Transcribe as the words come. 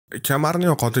Kamarni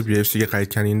yo'qotib UFC'ga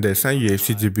qaytganingda sen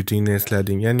UFC debyutingni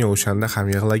eslading, ya'ni o'shanda ham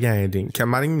yig'lagan eding.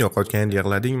 Kamaringni yo'qotganingda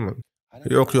yig'ladingmi?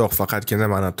 Yo'q, faqatgina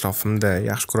men atrofimda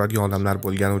yaxshi ko'radigan odamlar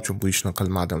bo'lgani uchun bu ishni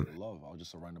qilmadim.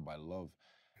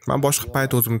 Men boshqa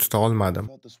payt o'zimni tuta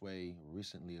olmadim.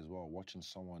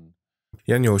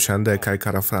 Ya'ni o'shanda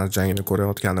Kara Frans jangini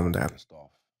ko'rayotganimda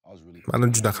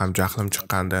meni juda ham jahlim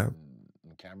chiqqandi.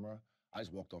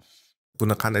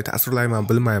 Buni qanday tasvirlayman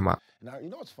bilmayman.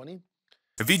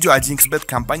 Video 1xbet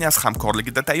kompaniyasi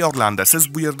hamkorligida tayyorlandi. Siz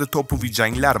bu yerda topoviy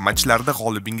janglar, matchlarda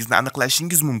g'olibingizni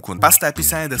aniqlashingiz mumkin. Pastda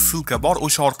описаниеda ссылка bor,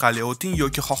 o'sha orqali o'ting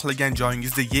yoki xohlagan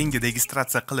joyingizda yangi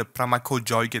registratsiya qilib promokod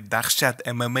joyiga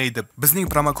DAXSHATMMA deb bizning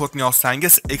promokodni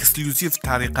yozsangiz, eksklyuziv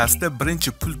tariqasida birinchi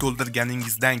pul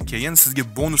to'ldirganingizdan keyin sizga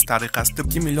bonus tariqasida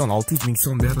 2.600.000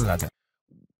 so'm beriladi.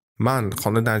 Men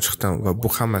xonadan chiqdim va bu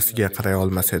hammasiga qaray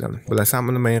olmas edim.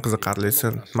 Bilasanmi nima eng qiziqarlisi?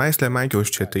 Men eslaymanki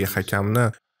o'sha chetdagi hakamni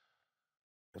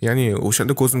ya'ni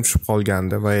o'shanda ko'zim tushib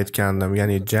qolgandi va aytgandim,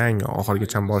 ya'ni jang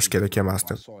oxirigacha borish kerak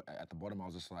emasdi.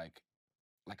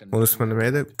 Uni ismi nima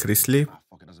edi? Krisli?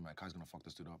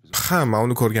 Ha, men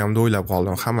uni ko'rganimda o'ylab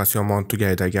qoldim. Hammasi yomon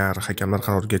tugaydi agar hakamlar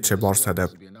qarorigacha borsa deb.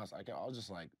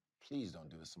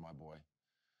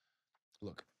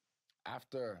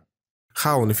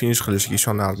 Ha, uni finish qilishiga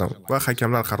ishonardim va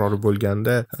hakamlar qarori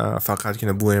bo'lganda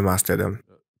faqatgina bu emas dedim.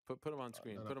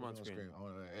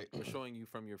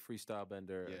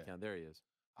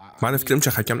 Meni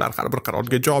fikrimcha hakamlar har bir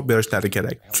qarorga javob berishlari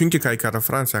kerak. Chunki Kara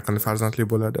Frans yaqinda farzandli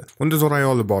bo'ladi. Unda zo'r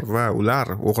ayoli bor va ular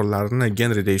o'g'illarini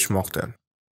Genri deyishmoqda.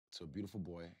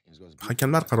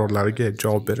 Hakamlar qarorlariga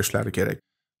javob berishlari kerak.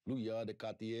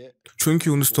 Chunki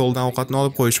uni stoldan ovqatni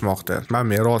olib qo'yishmoqda. Men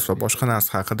meros va boshqa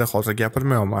narsa haqida hozir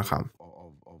gapirmayman ham.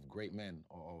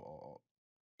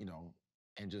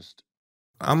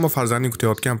 Ammo farzandni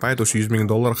kutayotgan payt o'sha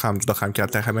 $100,000 ham juda ham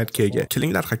katta ahamiyatga ega.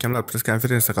 Kelinglar hakamlar press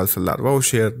konferensiya qilsinlar va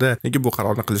o'sha yerda nega bu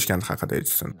qarorni qilishgani haqida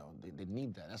aytsin.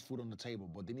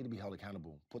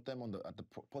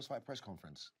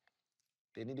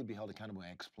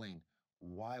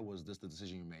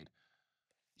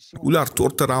 Ular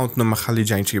 4 ta raundni mahalliy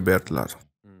jangchiga berdilar.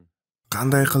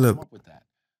 Qanday qilib?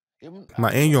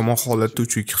 Men eng yomon holatda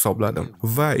 3-2 hisobladim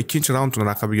va ikkinchi raundni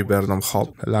raqibiga berdim. Xo'p,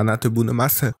 la'nati bu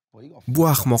nimasi? Bu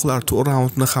ahmoqlar 4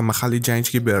 raundni ham mahalliy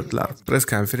jangchiga berdilar. Press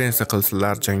konferensiya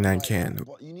qilsinlar jangdan keyin.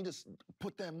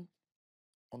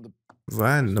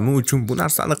 Va nima uchun bu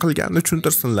narsani qilganini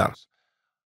tushuntirsinlar.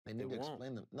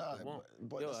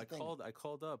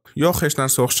 Yo'q, hech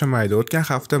narsa o'xshamaydi. O'tgan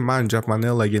hafta men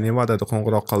Japanellaga Nevadada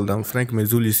qo'ng'iroq qildim, Frank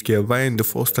Mezulisga va endi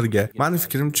Fosterga. Meni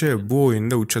fikrimcha, bu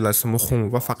o'yinda uchalasi muhim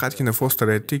va faqatgina Foster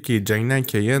aytdiki, jangdan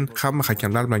keyin hamma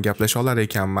hakamlar bilan gaplasha olar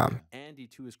ekanman.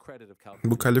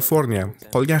 Bu Kaliforniya.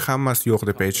 Qolgan hammasi yo'q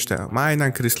deb aytishdi. Men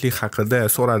aynan Krisli haqida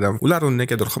so'radim. Ular uni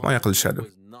negadir himoya qilishadi.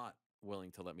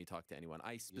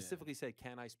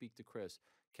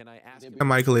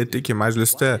 Michael aytdiki,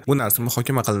 majlisda bu narsa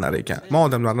muhokama qilinar ekan. Men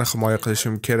odamlarni himoya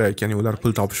qilishim kerak, ya'ni ular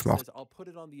pul topishmoqda.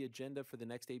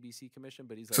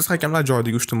 Siz hakamlar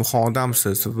joyidagi uchta muhim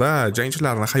odamsiz va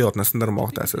jangchilarning hayotini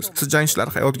sindirmoqdasiz. Siz jangchilar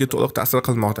hayotiga to'liq ta'sir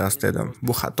qilmoqdasiz dedim.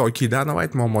 Bu hattoki Dana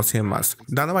White muammosi emas.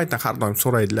 Dana White'dan har doim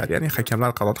so'raydilar, ya'ni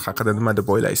hakamlar qarori haqida nima deb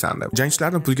o'ylaysan deb.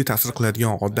 Jangchilarni pulga ta'sir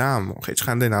qiladigan odam hech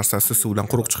qanday narsasi suvdan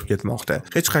quruq chiqib ketmoqda.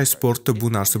 Hech qaysi sportda bu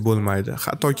narsa bo'lmaydi.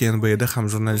 Hattoki NBA'da ham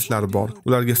jurnalistlar bor.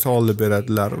 Ularga savollar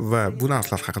beradilar va bu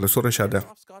narsalar haqida so'rashadi.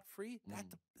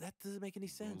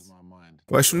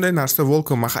 Va shunday narsa Volk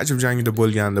va Maxachev jangida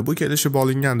bo'lganda, bu kelishib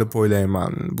olingan deb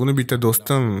o'ylayman. Buni bitta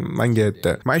do'stim menga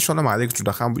aytdi. Men ishonaman, Alex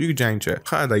juda ham buyuk jangchi.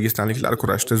 Ha, dagestanliklar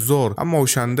kurashda zo'r, ammo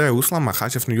o'shanda Uslan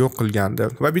Maxachevni yo'q qilgandi.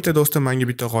 Va bitta do'stim menga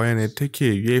bitta g'oyani aytdiki,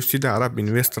 UFC'da arab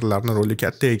investorlarning roli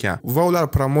katta ekan va ular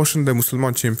promotionda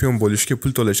musulmon chempion bo'lishga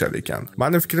pul to'lashar ekan.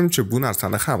 Meni fikrimcha, bu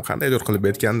narsani ham qandaydir qilib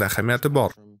aytganda ahamiyati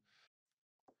bor.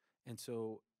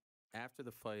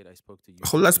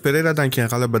 Xullas, Pereiradan keyin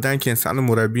g'alabadan keyin sani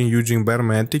murabbiying Eugene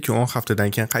Berman aytdiki, 10 haftadan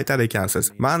keyin qaytar ekansiz.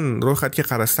 Men ro'yxatga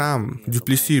qarasam,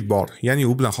 Duplessis bor, ya'ni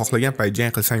u bilan xohlagan payt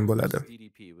jang qilsang bo'ladi.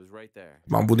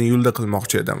 Men buni iyulda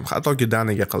qilmoqchi edim, hattoki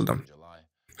Danaga qildim.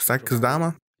 8dami?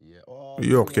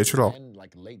 Yo'q, kechroq.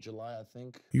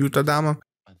 Yutadami?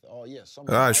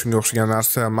 Shunga o'xshagan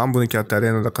narsa. Men buni katta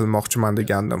arenada qilmoqchiman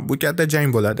degandim. Bu katta jang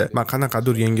bo'ladi. Men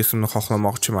qanaqadir yangisini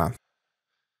xohlamoqchiman.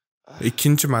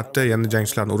 Ikkinchi marta yana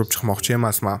jangchilarni urib chiqmoqchi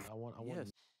emasman.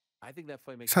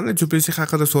 Sana Duplessis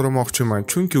haqida so'ramoqchiman,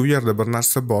 chunki u yerda bir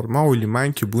narsa bor. Men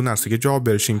o'ylaymanki, bu narsaga javob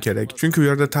berishing kerak. Chunki u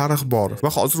yerda tarix bor va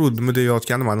hozir u nima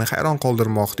deyotgani meni hayron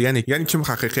qoldirmoqda. Ya'ni kim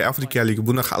haqiqiy afrikalik,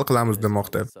 buni hal qilamiz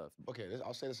demoqda.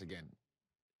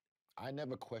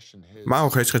 Men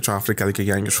hech qachon afrikalikka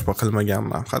yangi shubha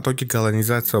qilmaganman. Hattoki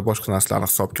kolonizatsiya va boshqa narsalarni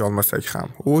hisobga olmasak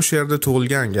ham. U o'sha yerda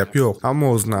tug'ilgan, gap yo'q.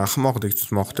 Ammo o'zini ahmoqdek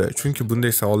tutmoqda. Chunki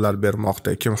bunday savollar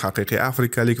bermoqda. Kim haqiqiy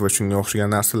afrikalik va shunga o'xshagan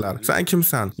narsalar? Sen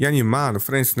kimsan? Ya'ni men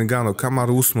Frans Ngannou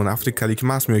Kamarusman afrikalik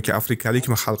emasmi yoki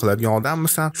afrikalikmi hal qiladigan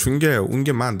odammisan?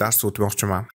 Unga men dars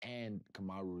o'tmoqchiman.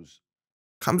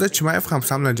 Hamza Chimayev ham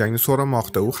samlan jangni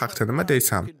so'ramoqda. U haqida nima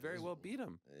deysan?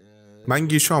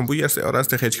 Menga ishon, bu yer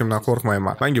sayyorasida hech kimdan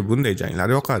qo'rqmayman. Menga bunday janglar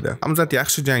yoqadi. Hamzat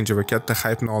yaxshi jangchi va katta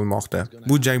haypni olmoqda.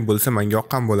 Bu jang bo'lsa menga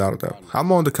yoqqan bo'lardi.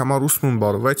 Ammo unda Kamarusman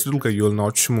bor va Titulga yo'lni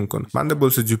ochishi mumkin. Menda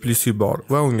bo'lsa Duplessis bor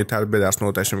va unga tarbiya darsini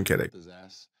o'tashim kerak.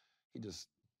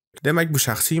 Demak, bu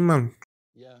shaxsiymi?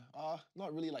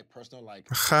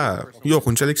 Ha, yo'q,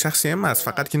 unchalik shaxsiy emas,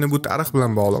 faqatgina bu tarix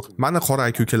bilan bog'liq. Meni qora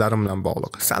aka-ukalarim bilan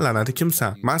bog'liq. Sen la'nati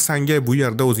kimsan? Men senga bu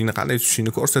yerda o'zingni qanday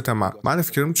tutishingni ko'rsataman. Meni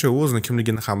fikrimcha, u o'zini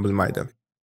kimligini ham bilmaydi.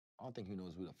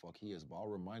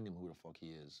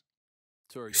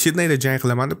 Sidneyda jang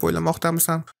qilaman deb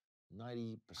o'ylamoqdamisan?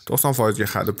 90% ga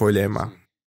ha deb o'ylayman.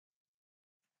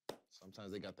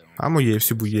 Ammo UFC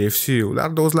bu UFC,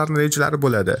 ularda o'zlarining rejalari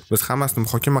bo'ladi. Biz hammasini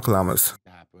muhokama qilamiz.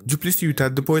 Duplessis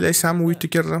yutadi deb o'ylaysanmi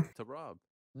Whittakerni?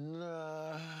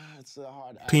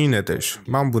 Qiyin etish.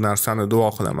 Men bu narsani duo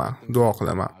qilaman.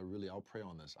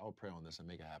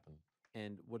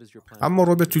 Ammo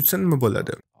Robert yutsa nima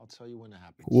bo'ladi?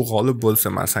 U g'olib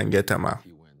bo'lsa, men senga aytaman.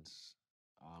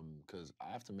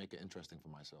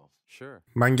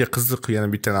 Menga qiziq yana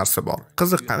bitta narsa bor.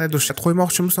 Qiziq, qanaydir shart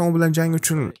qo'ymoqchimisan u bilan jang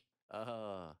uchun?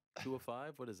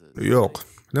 Yo'q.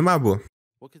 Nima bu?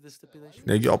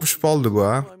 Nega yopishib oldi bu,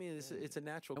 ha?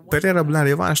 Pereira bilan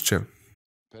revanshchi.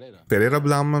 Pereira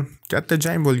bilanmi? Katta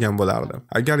jang bo'lgan bo'lardi.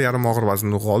 Agar yarim og'ir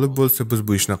vaznda g'olib bo'lsa, biz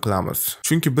bu ishni qilamiz.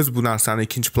 Chunki biz bu narsani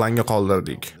ikkinchi planga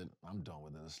qoldirdik.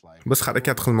 Biz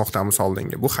harakat qilmoqdamiz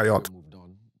oldinga. Bu hayot.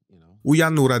 U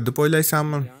yanni uradi deb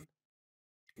o'ylaysanmi?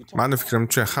 Meni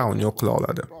fikrimcha, ha, uni yo'q qila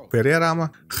oladi. Pereirami?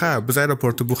 Ha, biz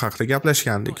aeroportda bu haqida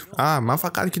gaplashgandik. Men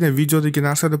faqatgina videodagi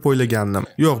narsa deb o'ylagandim.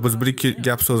 Yo'q, biz bir-ikki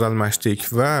gap so'z almashdik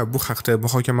va bu haqida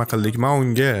muhokama qildik. Men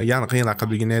unga yana qiyin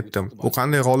raqibligini aytdim. U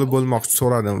qanday g'olib bo'lmoqchi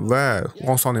so'radim va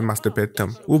oson emas deb aytdim.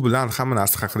 U bilan hamma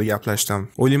narsa haqida gaplashdim.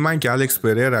 O'ylaymanki, Alex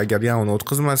Pereira agar uni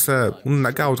o'tkazmasa, uni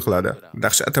nokaut qiladi.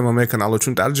 DAXSHATMMA kanali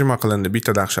uchun tarjima qilindi.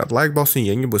 Bitta DAXSHAT like bosing,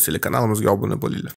 yangi bo'lsangiz kanalimizga obuna bo'linglar.